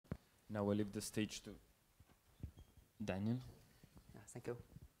Now I leave the stage to Daniel. Yeah, thank you.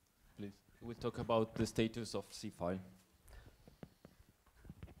 Please. We'll talk about the status of Seafile.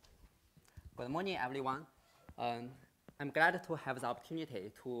 Good morning, everyone. I'm glad to have the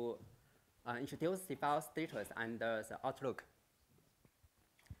opportunity to introduce Seafile status and the outlook.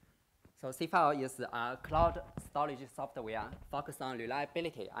 So Seafile is a cloud storage software focused on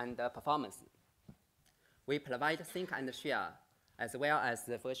reliability and performance. We provide sync and share, as well as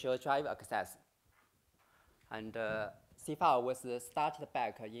the virtual drive access. And Seafile was started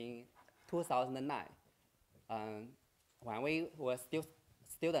back in 2009 when we were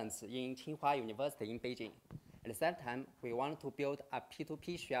students in Tsinghua University in Beijing. At the same time, we wanted to build a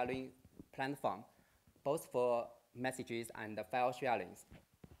P2P sharing platform, both for messages and file sharing.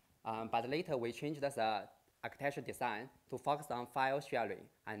 But later, we changed the architecture design to focus on file sharing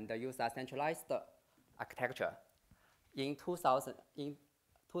and use a centralized architecture. In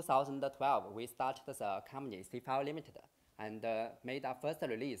 2012, we started the company Seafile Limited and made our first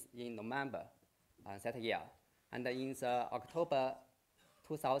release in November that year. And in October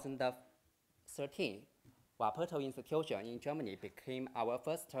 2013, Wuppertal Institution in Germany became our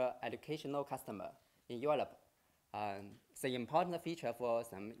first educational customer in Europe. The important feature for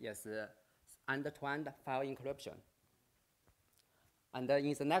them is end-to-end file encryption. And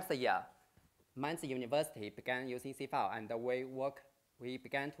in the next year, Mainz University began using Seafile, and we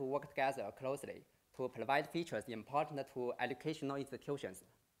began to work together closely to provide features important to educational institutions.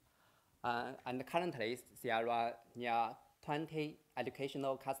 And currently, there are near 20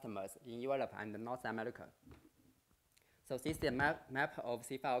 educational customers in Europe and North America. So this is a map of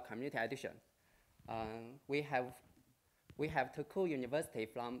Seafile Community Edition. We have two universities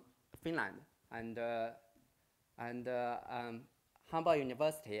from Finland and Hamburg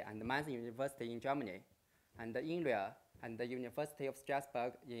University and Mainz University in Germany, and INRIA and the University of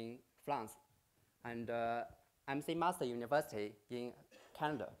Strasbourg in France, and MC Master University in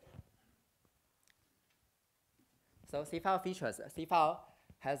Canada. So Seafile features. Seafile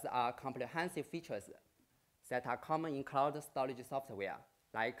has comprehensive features that are common in cloud storage software,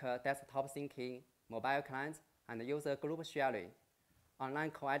 like desktop syncing, mobile clients, and user group sharing,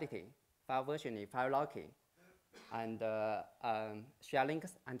 online co-editing, file versioning, file locking, and share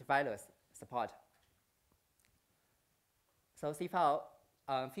links antivirus support. So Seafile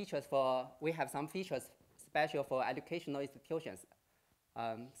we have some features special for educational institutions,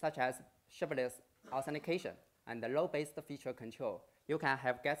 such as shiftless authentication and role-based feature control. You can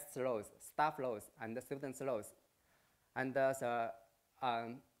have guest roles, staff roles, and student roles. And the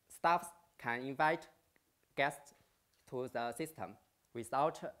staff can invite guests to the system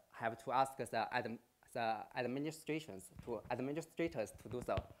without have to ask the administrators to do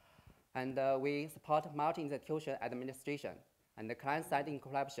so. And we support multi-institution administration and the client-side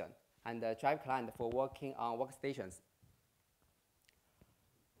encryption and the drive client for working on workstations.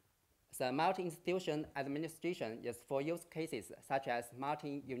 The multi-institution administration is for use cases such as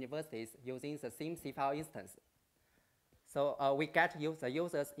multi-universities using the same Seafile instance. So we get the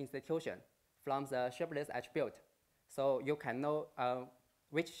user's institution from the shiftless attribute, so you can know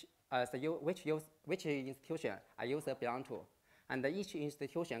which institution a user belongs to. And each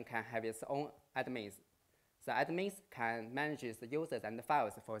institution can have its own admins. The admins can manage the users and the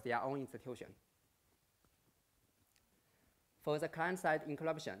files for their own institution. For the client-side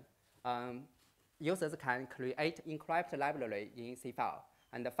encryption, users can create encrypt library in Seafile,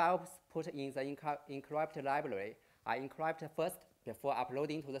 and the files put in the encrypt library are encrypted first before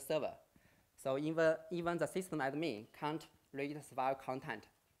uploading to the server. So even the system admin can't read the file content.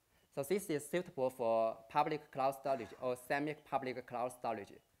 So this is suitable for public cloud storage or semi-public cloud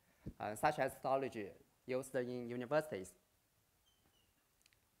storage, such as storage used in universities.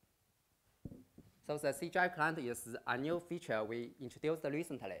 So the C-Drive client is a new feature we introduced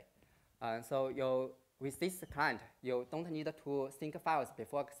recently. With this client, you don't need to sync files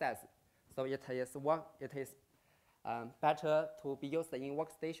before access. So it is better to be used in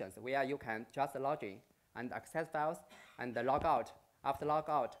workstations where you can just log in and access files and log out. After log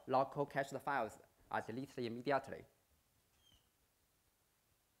out, local cached files are deleted immediately.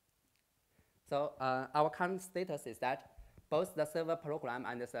 So our current status is that both the server program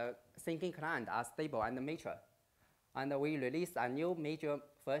and the syncing client are stable and mature. And we release a new major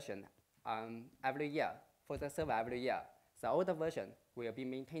version every year for the server every year. The older version will be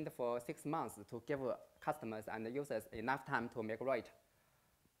maintained for 6 months to give customers and users enough time to migrate.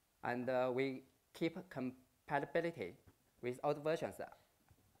 And we keep compatibility with old versions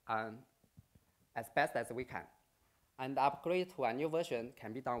as best as we can. And upgrade to a new version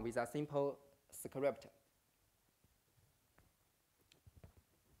can be done with a simple script.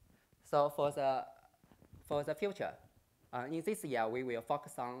 So for the future, in this year, we will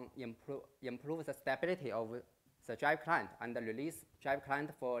focus on improve the stability of the drive client and release drive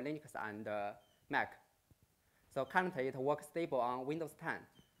client for Linux and Mac. So currently, it works stable on Windows 10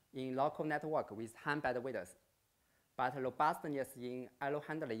 in local network with hand bandwidth, but robustness in error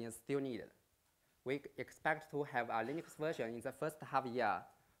handling is still needed. We expect to have a Linux version in the first half year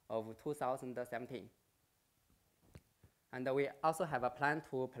of 2017. And we also have a plan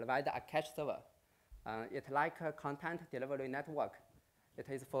to provide a cache server. It's like a content delivery network. It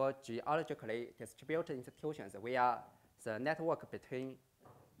is for geologically distributed institutions where the network between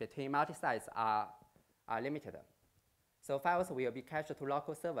multi-sites are limited. So files will be cached to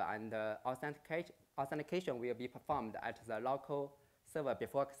local server, and authentication will be performed at the local server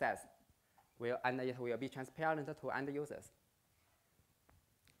before access. And it will be transparent to end users.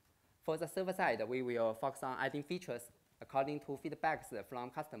 For the server side, we will focus on adding features according to feedbacks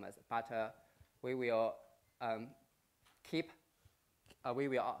from customers, but we will keep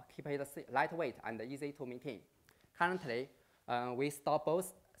it lightweight and easy to maintain. Currently, we store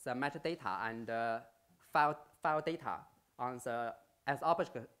both the metadata and file data on as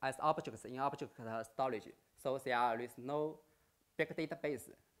objects in object storage. So there is no big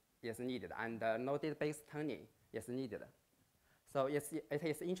database is needed, and no database turning is needed. So it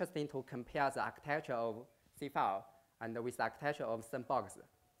is interesting to compare the architecture of Seafile and with the architecture of Sandbox.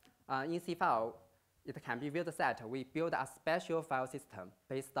 In Seafile, it can be viewed that we build a special file system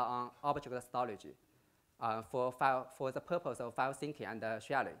based on object storage for the purpose of file syncing and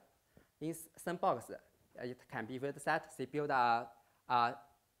sharing. In Sandbox, it can be viewed that they build a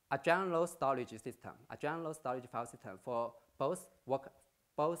general storage system, a general storage file system for both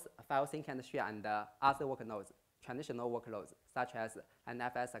file sync and share and other workloads, traditional workloads, such as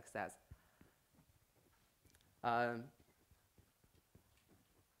NFS access.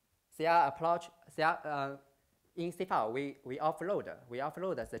 In Seafile, we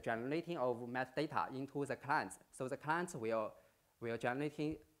offload the generating of metadata into the clients. So the clients will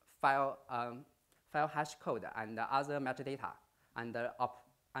generating file hash code and other metadata and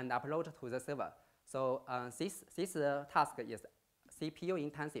upload to the server. So this task is CPU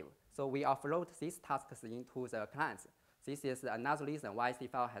intensive. So we offload these tasks into the clients. This is another reason why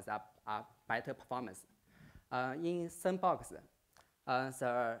Seafile has a better performance. In Sandbox,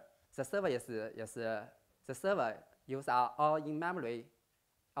 the server use all in memory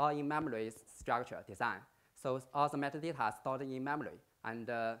structure design. So all the metadata are stored in memory, and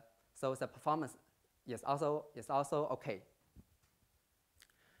so the performance is also okay.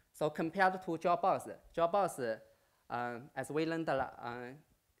 So compared to Dropbox, as we learned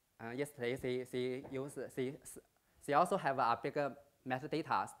yesterday, they also have a bigger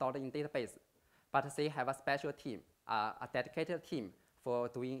metadata stored in database, but they have a special team, a dedicated team for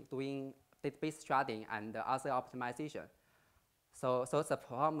doing database sharding and other optimization. So the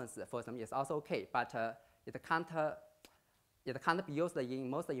performance for them is also okay, but it can't be used in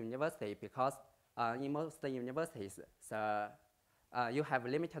most universities because in most universities you have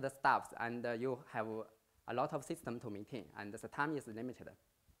limited staffs and you have a lot of system to maintain, and the time is limited.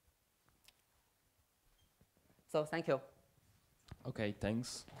 So thank you. Okay,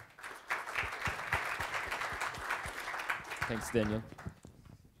 thanks. Thanks, Daniel.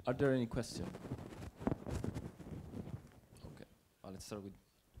 Are there any questions? Okay, let's start with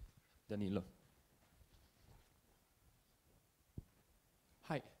Danilo.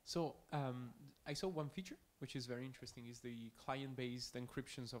 Hi. So I saw one feature which is very interesting, is the client-based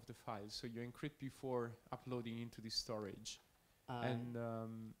encryptions of the files. So you encrypt before uploading into the storage.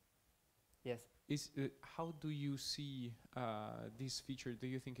 Yes. How do you see this feature? Do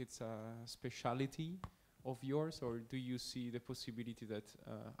you think it's a specialty of yours, or do you see the possibility that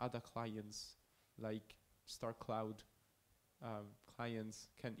other clients, like StarCloud clients,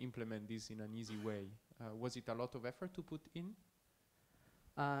 can implement this in an easy way? Was it a lot of effort to put in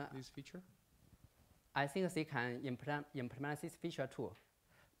this feature? I think they can implement this feature too,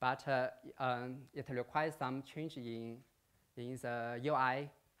 but it requires some change in the UI,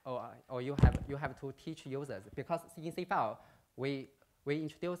 or you have to teach users, because in Seafile we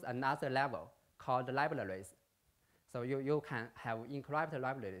introduce another level called libraries. So you can have encrypted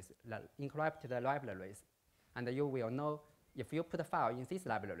libraries, and you will know if you put a file in this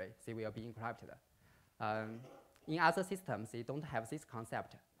library, they will be encrypted. In other systems, they don't have this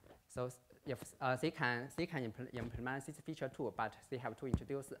concept. So if they can implement this feature too, but they have to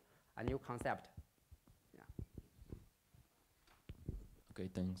introduce a new concept. Yeah. Okay,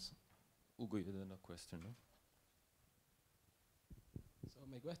 thanks. Ugo, you had a question, no? So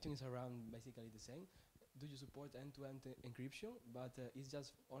my question is around basically the same. do you support end-to-end encryption, but it's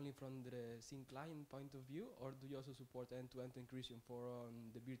just only from the SYN client point of view, or do you also support end-to-end encryption for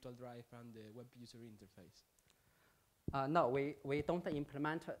the virtual drive and the web user interface? No, we don't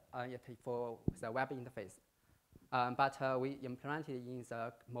implement it for the web interface, but we implement it in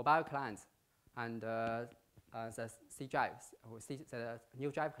the mobile clients and the C drives. The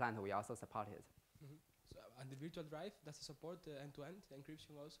new drive client, we also support it. So, and the virtual drive, does it support end-to-end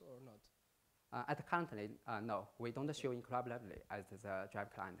encryption also or not? At currently, no, we don't show includably as the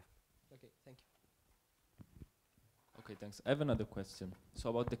drive client. Okay, thank you. Okay, thanks. I have another question. So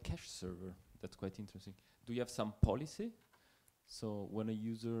about the cache server, that's quite interesting. Do you have some policy? So when a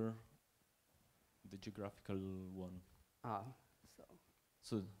user, the geographical one.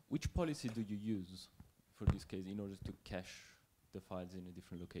 So which policy do you use for this case in order to cache the files in a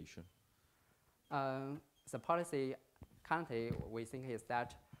different location? The policy currently we think is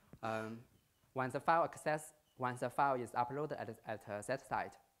that when the file is uploaded at that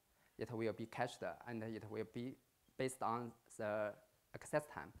site, it will be cached and it will be based on the access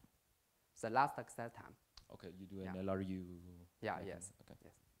time, the last access time. Okay, you do an LRU. Yeah, yes. Okay.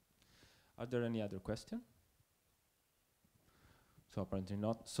 Yes. Are there any other questions? So apparently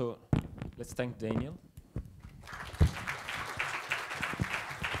not. So let's thank Daniel.